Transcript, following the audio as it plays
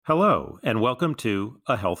Hello, and welcome to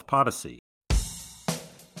A Health Podyssey.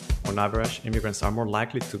 On average, immigrants are more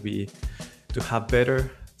likely to have better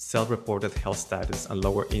self-reported health status and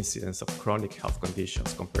lower incidence of chronic health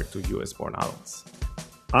conditions compared to US-born adults.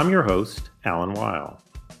 I'm your host, Alan Weil.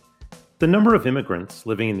 The number of immigrants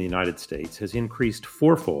living in the United States has increased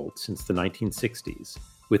fourfold since the 1960s,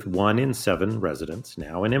 with 1 in 7 residents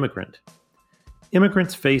now an immigrant.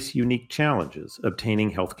 Immigrants face unique challenges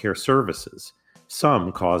obtaining healthcare services,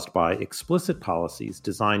 some caused by explicit policies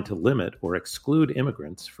designed to limit or exclude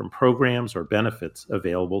immigrants from programs or benefits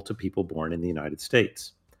available to people born in the United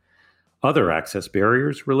States. Other access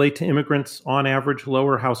barriers relate to immigrants' on average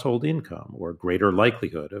lower household income or greater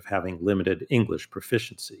likelihood of having limited English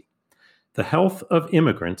proficiency. The health of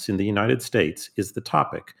immigrants in the United States is the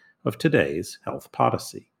topic of today's Health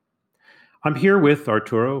Podyssey. I'm here with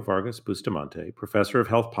Arturo Vargas Bustamante, Professor of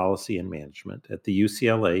Health Policy and Management at the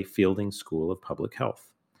UCLA Fielding School of Public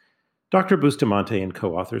Health. Dr. Bustamante and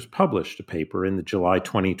co-authors published a paper in the July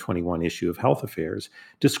 2021 issue of Health Affairs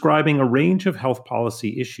describing a range of health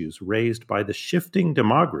policy issues raised by the shifting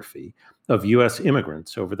demography of U.S.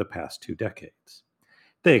 immigrants over the past 2 decades.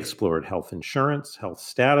 They explored health insurance, health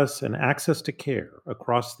status, and access to care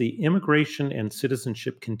across the immigration and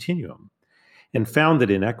citizenship continuum, and found that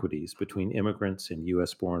inequities between immigrants and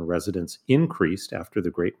U.S.-born residents increased after the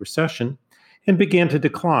Great Recession and began to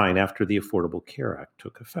decline after the Affordable Care Act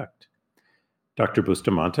took effect. Dr.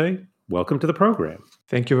 Bustamante, welcome to the program.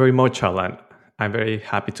 Thank you very much, Alan. I'm very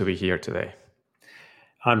happy to be here today.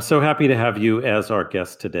 I'm so happy to have you as our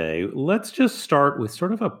guest today. Let's just start with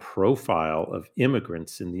sort of a profile of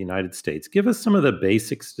immigrants in the United States. Give us some of the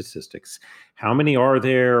basic statistics. How many are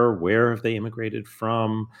there? Where have they immigrated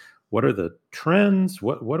from? What are the trends?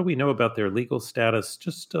 What do we know about their legal status?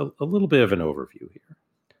 Just a little bit of an overview here.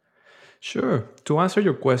 Sure. To answer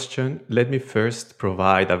your question, let me first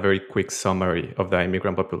provide a very quick summary of the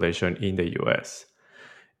immigrant population in the US.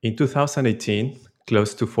 In 2018,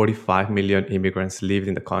 close to 45 million immigrants lived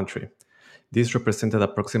in the country. This represented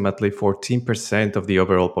approximately 14% of the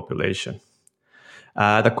overall population.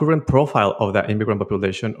 The current profile of the immigrant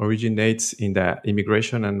population originates in the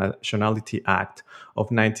Immigration and Nationality Act of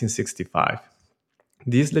 1965.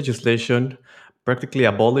 This legislation practically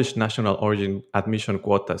abolished national origin admission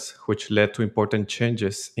quotas, which led to important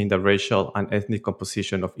changes in the racial and ethnic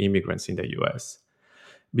composition of immigrants in the US.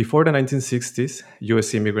 Before the 1960s,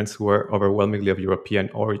 US immigrants were overwhelmingly of European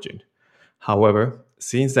origin. However,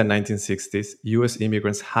 since the 1960s, US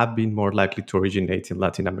immigrants have been more likely to originate in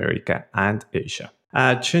Latin America and Asia.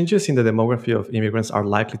 Changes in the demography of immigrants are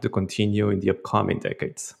likely to continue in the upcoming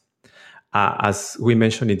decades. As we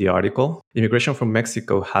mentioned in the article, immigration from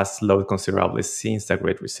Mexico has slowed considerably since the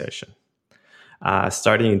Great Recession.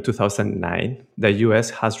 Starting in 2009, the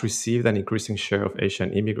US has received an increasing share of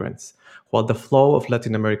Asian immigrants, while the flow of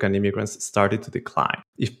Latin American immigrants started to decline.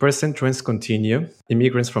 If present trends continue,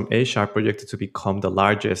 immigrants from Asia are projected to become the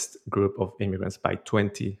largest group of immigrants by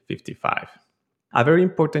 2055. A very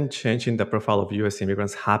important change in the profile of US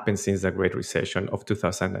immigrants happened since the Great Recession of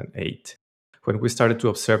 2008, when we started to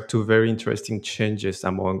observe 2 very interesting changes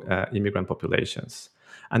among immigrant populations.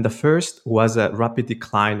 And the first was a rapid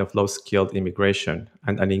decline of low-skilled immigration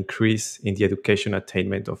and an increase in the education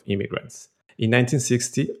attainment of immigrants. In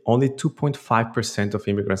 1960, only 2.5% of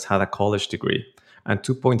immigrants had a college degree, and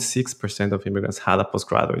 2.6% of immigrants had a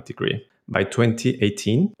postgraduate degree. By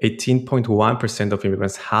 2018, 18.1% of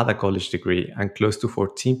immigrants had a college degree and close to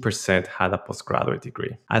 14% had a postgraduate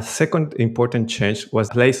degree. A second important change was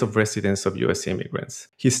the place of residence of US immigrants.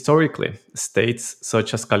 Historically, states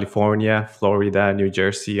such as California, Florida, New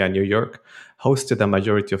Jersey, and New York hosted a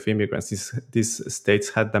majority of immigrants. These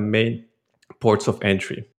states had the main ports of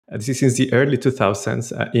entry. This is since the early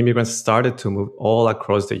 2000s, immigrants started to move all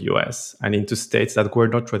across the US and into states that were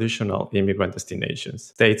not traditional immigrant destinations.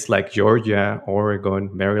 States like Georgia, Oregon,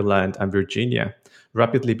 Maryland, and Virginia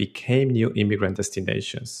rapidly became new immigrant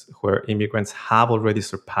destinations where immigrants have already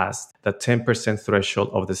surpassed the 10% threshold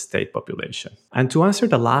of the state population. And to answer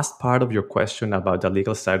the last part of your question about the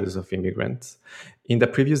legal status of immigrants, in the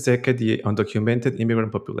previous decade, the undocumented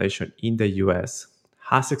immigrant population in the US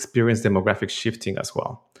has experienced demographic shifting as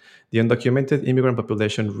well. The undocumented immigrant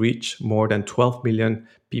population reached more than 12 million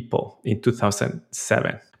people in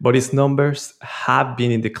 2007, but its numbers have been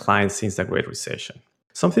in decline since the Great Recession.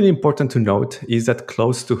 Something important to note is that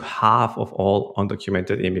close to half of all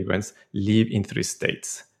undocumented immigrants live in 3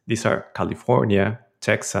 states. These are California,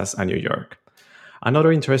 Texas, and New York.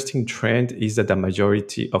 Another interesting trend is that the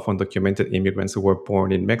majority of undocumented immigrants were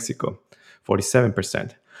born in Mexico,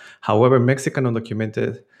 47%. However, Mexican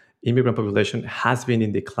undocumented immigrant population has been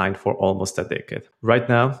in decline for almost a decade. Right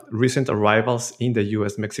now, recent arrivals in the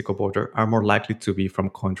US Mexico border are more likely to be from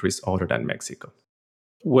countries other than Mexico.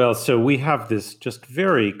 Well, so we have this just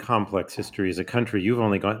very complex history as a country. You've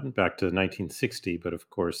only gotten back to 1960, but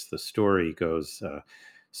of course, the story goes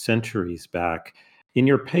centuries back. In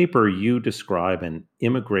your paper, you describe an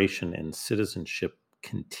immigration and citizenship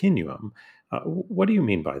continuum. What do you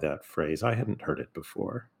mean by that phrase? I hadn't heard it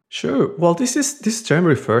before. Sure. Well, this term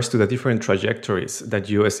refers to the different trajectories that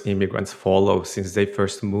US immigrants follow since they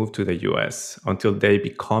first moved to the US until they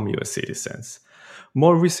become US citizens.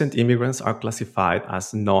 More recent immigrants are classified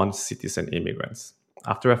as non-citizen immigrants.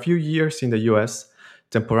 After a few years in the US,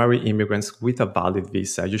 temporary immigrants with a valid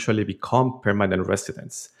visa usually become permanent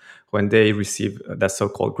residents when they receive the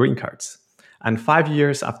so-called green cards. And 5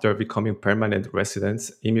 years after becoming permanent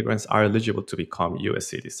residents, immigrants are eligible to become US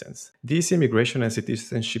citizens. This immigration and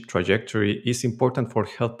citizenship trajectory is important for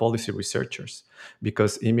health policy researchers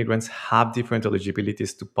because immigrants have different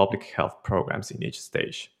eligibilities to public health programs in each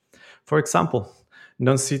stage. For example,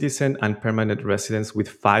 non citizen and permanent residents with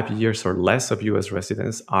 5 years or less of US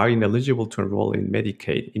residence are ineligible to enroll in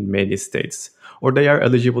Medicaid in many states, or they are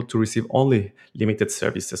eligible to receive only limited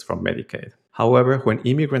services from Medicaid. However, when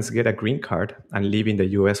immigrants get a green card and live in the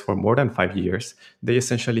US for more than 5 years, they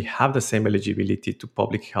essentially have the same eligibility to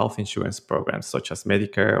public health insurance programs such as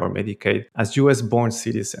Medicare or Medicaid as US born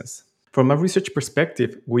citizens. From a research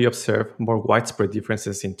perspective, we observe more widespread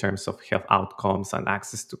differences in terms of health outcomes and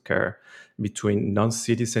access to care between non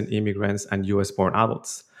citizen immigrants and US born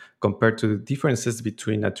adults, compared to the differences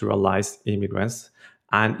between naturalized immigrants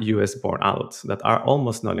and US born adults that are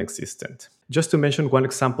almost non existent. Just to mention one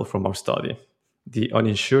example from our study, the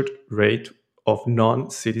uninsured rate of non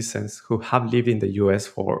citizens who have lived in the US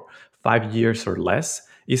for 5 years or less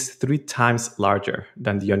is 3 times larger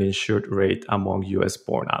than the uninsured rate among US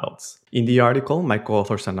born adults. In the article, my co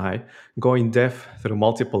authors and I go in depth through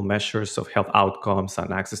multiple measures of health outcomes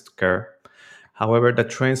and access to care. However, the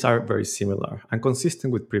trends are very similar and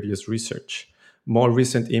consistent with previous research. More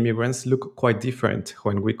recent immigrants look quite different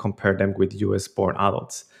when we compare them with US born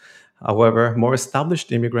adults. However, more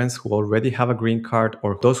established immigrants who already have a green card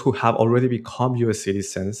or those who have already become US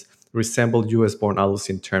citizens resemble US born adults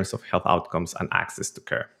in terms of health outcomes and access to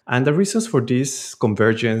care. And the reasons for this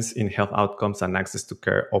convergence in health outcomes and access to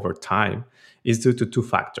care over time is due to two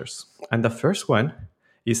factors. And the first one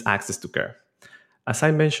is access to care. As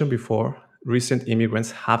I mentioned before, recent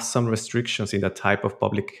immigrants have some restrictions in the type of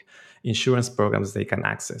public insurance programs they can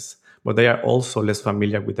access, but they are also less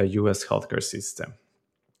familiar with the US healthcare system.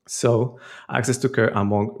 So, access to care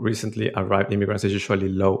among recently arrived immigrants is usually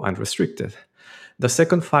low and restricted. The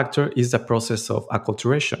second factor is the process of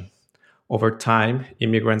acculturation. Over time,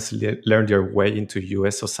 immigrants learn their way into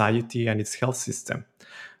US society and its health system.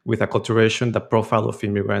 With acculturation, the profile of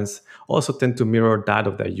immigrants also tend to mirror that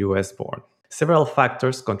of the US born. Several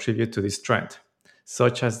factors contribute to this trend,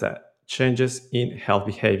 such as the changes in health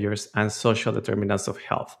behaviors and social determinants of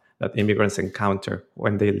health that immigrants encounter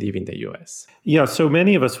when they live in the US. Yeah, so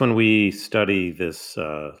many of us, when we study this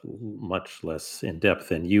much less in depth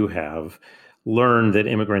than you have, learn that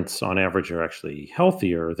immigrants on average are actually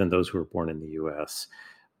healthier than those who are born in the US.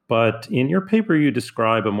 But in your paper, you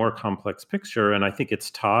describe a more complex picture, and I think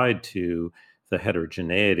it's tied to the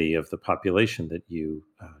heterogeneity of the population that you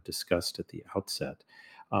discussed at the outset.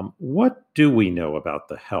 What do we know about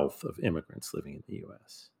the health of immigrants living in the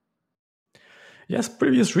US? Yes,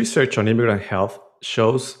 previous research on immigrant health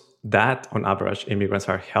shows that on average, immigrants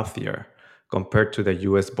are healthier compared to the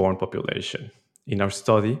US born population. In our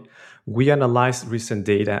study, we analyzed recent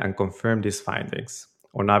data and confirmed these findings.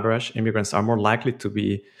 On average, immigrants are more likely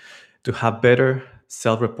to have better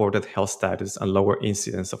self-reported health status and lower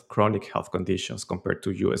incidence of chronic health conditions compared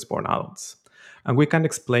to US born adults. And we can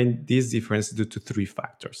explain this difference due to three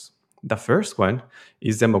factors. The first one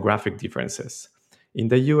is demographic differences. In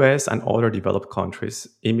the US and other developed countries,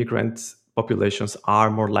 immigrant populations are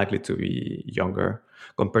more likely to be younger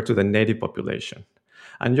compared to the native population.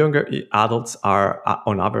 And younger adults are,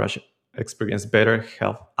 on average, experience better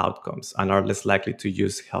health outcomes and are less likely to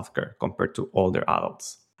use healthcare compared to older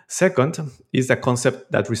adults. Second is the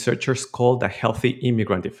concept that researchers call the healthy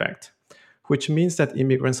immigrant effect, which means that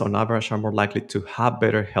immigrants on average are more likely to have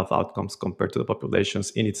better health outcomes compared to the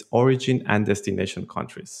populations in its origin and destination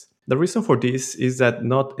countries. The reason for this is that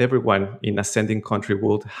not everyone in a sending country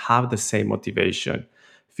would have the same motivation,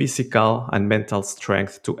 physical and mental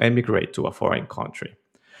strength to emigrate to a foreign country.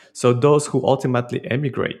 So those who ultimately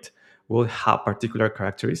emigrate will have particular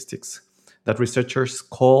characteristics that researchers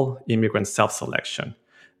call immigrant self-selection.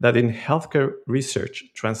 that in healthcare research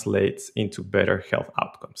translates into better health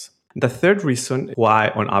outcomes. The third reason why,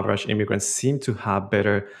 on average, immigrants seem to have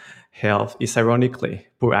better health is, ironically,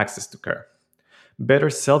 poor access to care. Better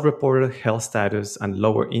self reported health status and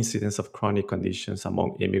lower incidence of chronic conditions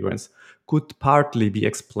among immigrants could partly be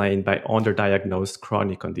explained by underdiagnosed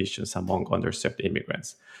chronic conditions among underserved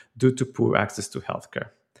immigrants due to poor access to healthcare.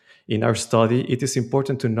 In our study, it is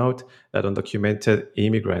important to note that undocumented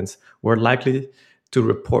immigrants were likely to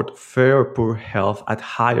report fair or poor health at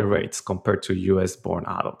higher rates compared to US born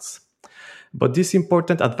adults. But this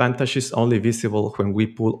important advantage is only visible when we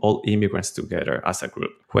pull all immigrants together as a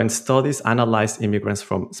group. When studies analyze immigrants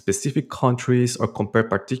from specific countries or compare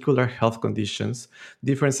particular health conditions,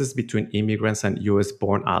 differences between immigrants and US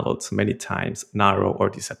born adults many times narrow or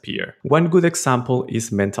disappear. One good example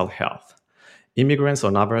is mental health. Immigrants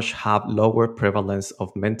on average have lower prevalence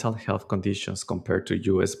of mental health conditions compared to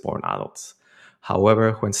US born adults.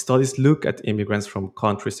 However, when studies look at immigrants from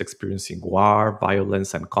countries experiencing war,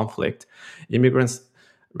 violence, and conflict, immigrants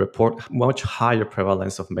report much higher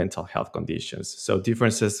prevalence of mental health conditions. So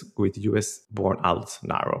differences with US born adults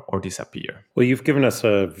narrow or disappear. Well, you've given us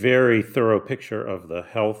a very thorough picture of the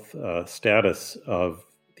health status of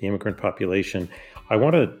the immigrant population. I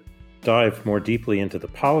want to dive more deeply into the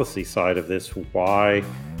policy side of this, why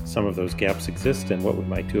some of those gaps exist and what we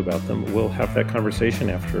might do about them. We'll have that conversation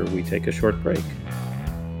after we take a short break.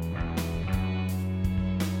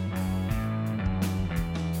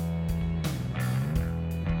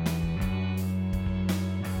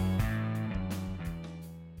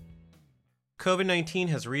 COVID-19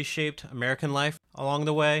 has reshaped American life. Along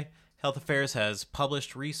the way, Health Affairs has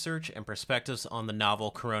published research and perspectives on the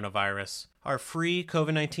novel coronavirus. Our free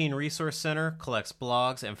COVID-19 Resource Center collects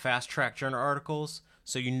blogs and fast-track journal articles,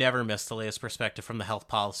 so you never miss the latest perspective from the health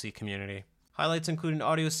policy community. Highlights include an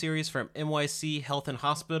audio series from NYC Health and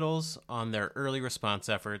Hospitals on their early response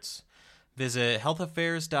efforts. Visit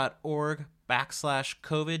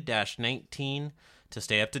healthaffairs.org/COVID-19 to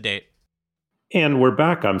stay up to date. And we're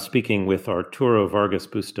back. I'm speaking with Arturo Vargas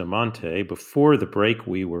Bustamante. Before the break,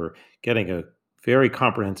 we were getting a very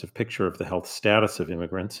comprehensive picture of the health status of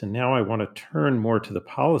immigrants. And now I want to turn more to the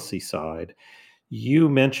policy side. You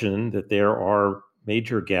mentioned that there are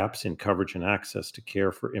major gaps in coverage and access to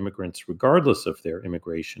care for immigrants, regardless of their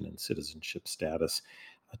immigration and citizenship status.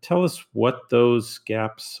 Tell us what those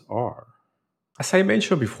gaps are. As I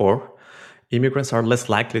mentioned before, immigrants are less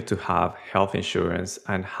likely to have health insurance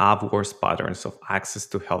and have worse patterns of access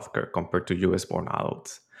to healthcare compared to US born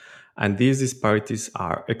adults. And these disparities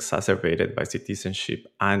are exacerbated by citizenship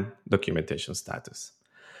and documentation status.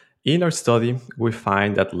 In our study, we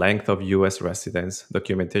find that length of US residence,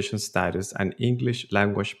 documentation status, and English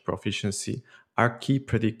language proficiency are key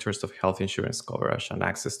predictors of health insurance coverage and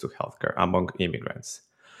access to healthcare among immigrants.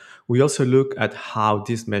 We also look at how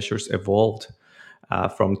these measures evolved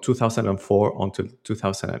from 2004 until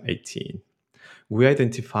 2018. We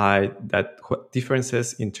identified that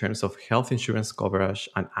differences in terms of health insurance coverage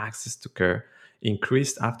and access to care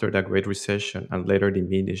increased after the Great Recession and later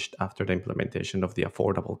diminished after the implementation of the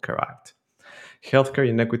Affordable Care Act. Healthcare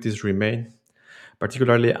inequities remain,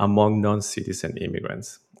 particularly among non-citizen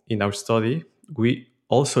immigrants. In our study, we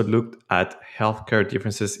also looked at healthcare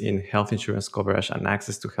differences in health insurance coverage and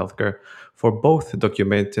access to healthcare for both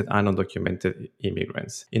documented and undocumented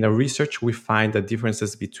immigrants. In our research, we find that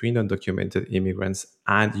differences between undocumented immigrants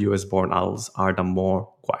and US-born adults are the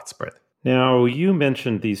more widespread. Now, you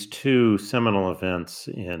mentioned these two seminal events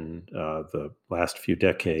in the last few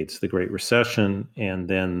decades, the Great Recession and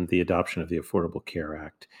then the adoption of the Affordable Care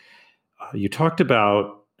Act. You talked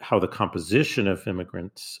about how the composition of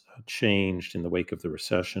immigrants changed in the wake of the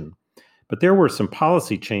recession, but there were some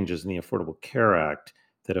policy changes in the Affordable Care Act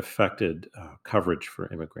that affected coverage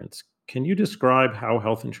for immigrants. Can you describe how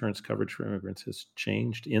health insurance coverage for immigrants has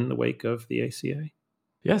changed in the wake of the ACA?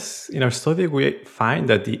 Yes, in our study, we find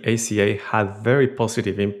that the ACA had very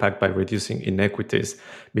positive impact by reducing inequities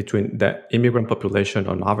between the immigrant population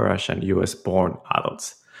on average and US-born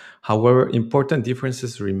adults. However, important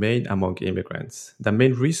differences remain among immigrants. The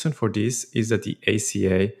main reason for this is that the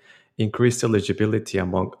ACA increased eligibility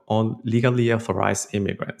among legally authorized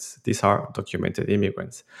immigrants. These are documented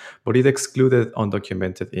immigrants, but it excluded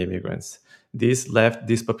undocumented immigrants. This left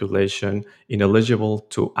this population ineligible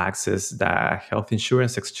to access the health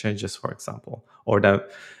insurance exchanges, for example, or the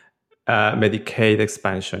Medicaid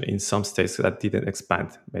expansion in some states that didn't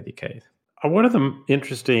expand Medicaid. One of the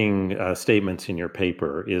interesting statements in your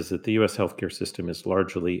paper is that the U.S. healthcare system is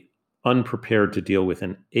largely unprepared to deal with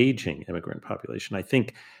an aging immigrant population. I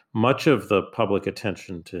think much of the public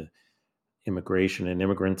attention to immigration and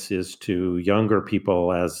immigrants is to younger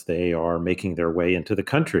people as they are making their way into the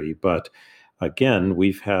country. But again,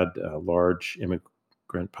 we've had a large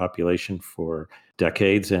immigrant population for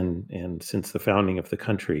decades and since the founding of the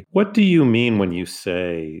country. What do you mean when you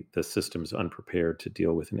say the system's unprepared to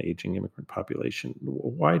deal with an aging immigrant population?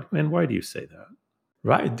 Why do you say that?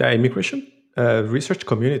 Right. The immigration research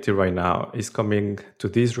community right now is coming to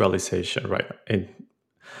this realization, right? And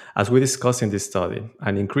as we discussed in this study,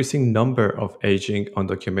 an increasing number of aging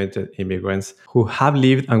undocumented immigrants who have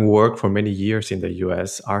lived and worked for many years in the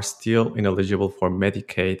US are still ineligible for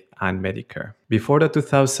Medicaid and Medicare. Before the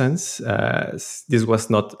 2000s, this was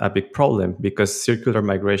not a big problem because circular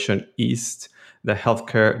migration eased the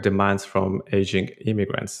healthcare demands from aging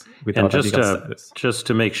immigrants without a legal status. Just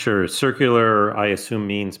to make sure, circular, I assume,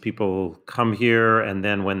 means people come here and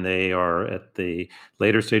then when they are at the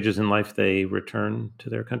later stages in life, they return to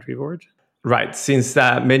their country of origin? Right. Since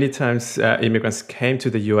many times immigrants came to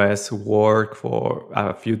the US, worked for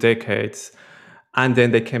a few decades, and then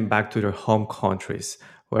they came back to their home countries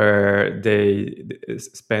where they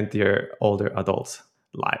spent their older adults'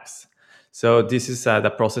 lives. So this is the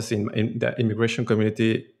process in the immigration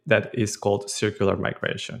community that is called circular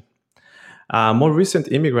migration. More recent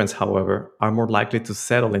immigrants, however, are more likely to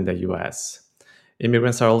settle in the US.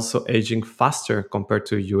 Immigrants are also aging faster compared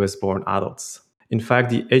to US-born adults. In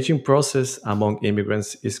fact, the aging process among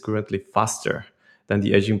immigrants is currently faster than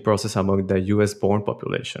the aging process among the US-born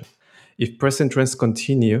population. If present trends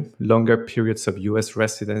continue, longer periods of US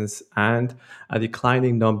residence and a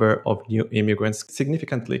declining number of new immigrants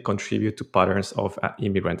significantly contribute to patterns of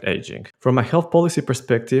immigrant aging. From a health policy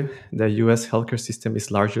perspective, the US healthcare system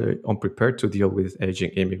is largely unprepared to deal with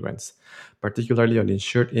aging immigrants, particularly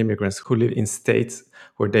uninsured immigrants who live in states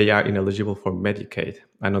where they are ineligible for Medicaid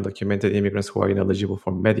and undocumented immigrants who are ineligible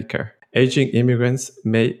for Medicare. Aging immigrants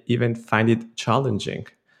may even find it challenging,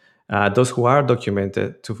 those who are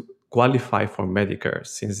documented, to qualify for Medicare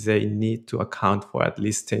since they need to account for at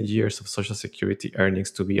least 10 years of Social Security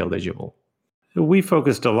earnings to be eligible. We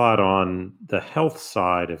focused a lot on the health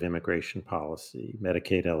side of immigration policy,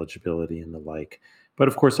 Medicaid eligibility and the like. But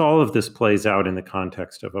of course, all of this plays out in the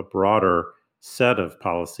context of a broader set of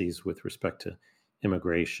policies with respect to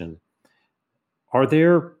immigration. Are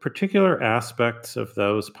there particular aspects of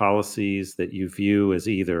those policies that you view as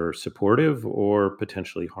either supportive or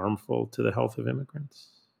potentially harmful to the health of immigrants?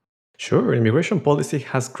 Sure, immigration policy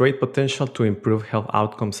has great potential to improve health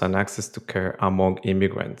outcomes and access to care among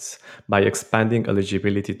immigrants by expanding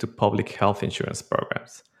eligibility to public health insurance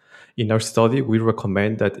programs. In our study, we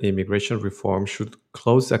recommend that immigration reform should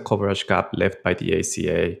close the coverage gap left by the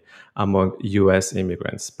ACA among US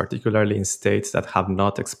immigrants, particularly in states that have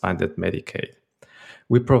not expanded Medicaid.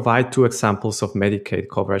 We provide two examples of Medicaid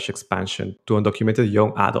coverage expansion to undocumented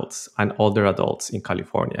young adults and older adults in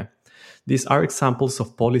California. These are examples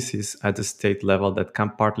of policies at the state level that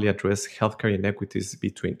can partly address healthcare inequities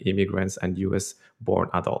between immigrants and US-born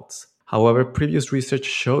adults. However, previous research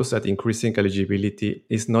shows that increasing eligibility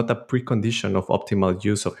is not a precondition of optimal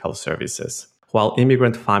use of health services. While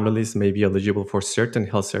immigrant families may be eligible for certain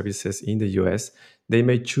health services in the US, they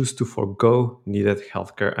may choose to forego needed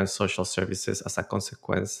healthcare and social services as a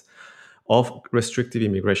consequence of restrictive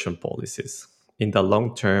immigration policies. In the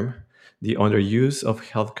long term, the underuse of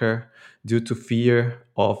healthcare due to fear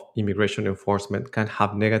of immigration enforcement can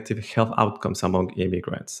have negative health outcomes among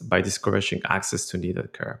immigrants by discouraging access to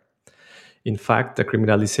needed care. In fact, the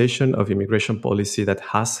criminalization of immigration policy that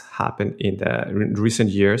has happened in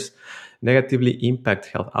recent years negatively impact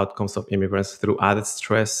health outcomes of immigrants through added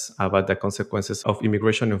stress about the consequences of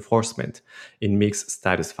immigration enforcement in mixed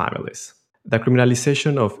status families. The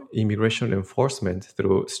criminalization of immigration enforcement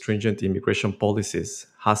through stringent immigration policies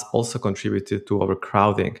has also contributed to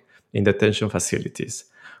overcrowding in detention facilities,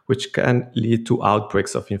 which can lead to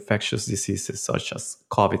outbreaks of infectious diseases such as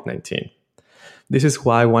COVID-19. This is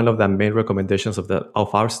why one of the main recommendations of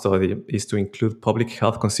our study is to include public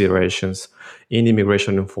health considerations in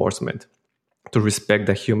immigration enforcement to respect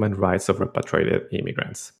the human rights of repatriated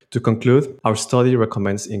immigrants. To conclude, our study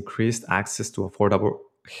recommends increased access to affordable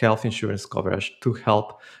health insurance coverage to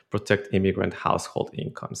help protect immigrant household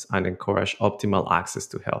incomes and encourage optimal access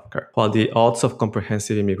to healthcare. While the odds of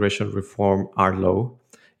comprehensive immigration reform are low,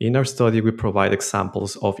 in our study we provide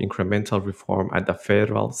examples of incremental reform at the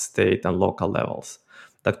federal, state, and local levels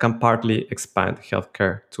that can partly expand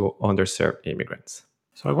healthcare to underserved immigrants.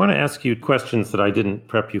 So I want to ask you questions that I didn't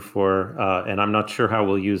prep you for, and I'm not sure how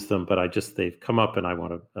we'll use them, but they've come up and I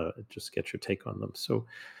want to just get your take on them. So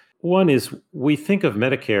One is we think of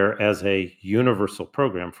Medicare as a universal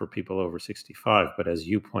program for people over 65, but as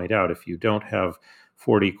you point out, if you don't have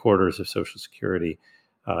 40 quarters of Social Security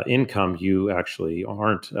income, you actually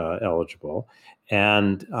aren't eligible.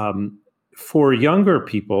 And for younger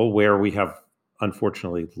people, where we have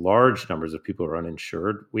unfortunately large numbers of people who are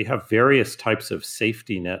uninsured, we have various types of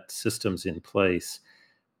safety net systems in place.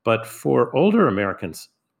 But for older Americans,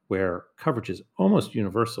 where coverage is almost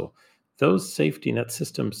universal, those safety net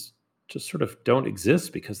systems just sort of don't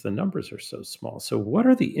exist because the numbers are so small. So what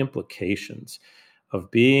are the implications of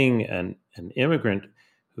being an immigrant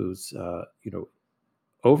who's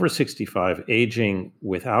over 65, aging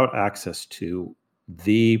without access to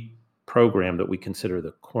the program that we consider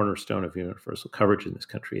the cornerstone of universal coverage in this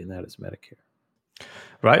country, and that is Medicare?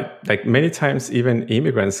 Right. Like many times, even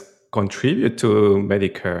immigrants contribute to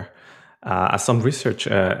Medicare, as some research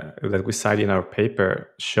that we cite in our paper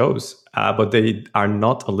shows, but they are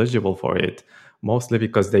not eligible for it, mostly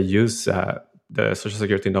because they use the Social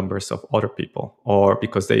Security numbers of other people, or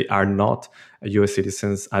because they are not US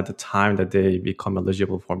citizens at the time that they become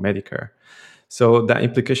eligible for Medicare. So the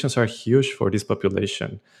implications are huge for this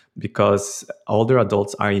population because older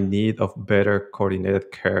adults are in need of better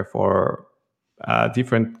coordinated care for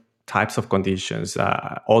different types of conditions.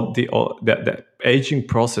 The aging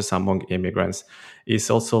process among immigrants is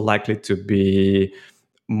also likely to be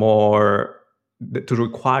to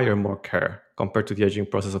require more care compared to the aging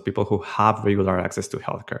process of people who have regular access to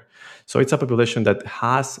healthcare. So it's a population that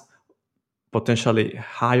has potentially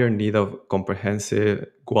higher need of comprehensive,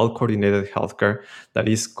 well-coordinated healthcare that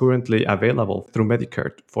is currently available through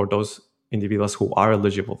Medicare for those individuals who are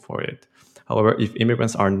eligible for it. However, if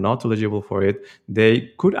immigrants are not eligible for it,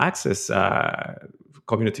 they could access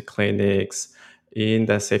community clinics in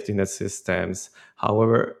the safety net systems.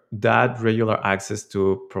 However, that regular access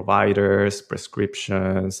to providers,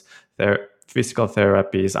 prescriptions, their physical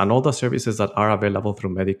therapies, and all the services that are available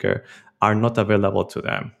through Medicare are not available to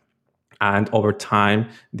them. And over time,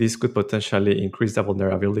 this could potentially increase the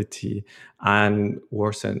vulnerability and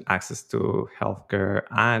worsen access to healthcare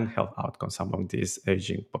and health outcomes among these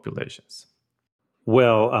aging populations.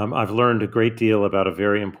 Well, I've learned a great deal about a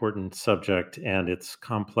very important subject, and it's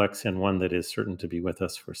complex and one that is certain to be with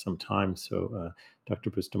us for some time. So,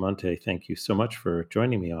 Dr. Bustamante, thank you so much for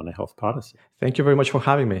joining me on A Health Podyssey. Thank you very much for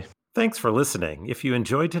having me. Thanks for listening. If you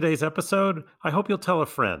enjoyed today's episode, I hope you'll tell a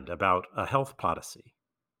friend about A Health Podyssey.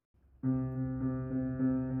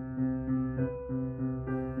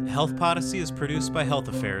 Health Podyssey is produced by Health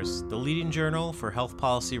Affairs, the leading journal for health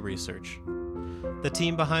policy research. The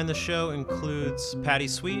team behind the show includes Patty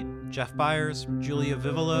Sweet, Jeff Byers, Julia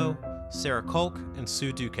Vivolo, Sarah Kolk, and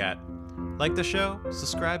Sue Ducat. Like the show?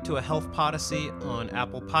 Subscribe to A Health Podyssey on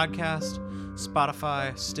Apple Podcast,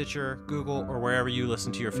 Spotify, Stitcher, Google, or wherever you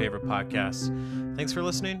listen to your favorite podcasts. Thanks for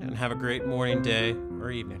listening, and have a great morning, day,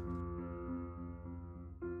 or evening.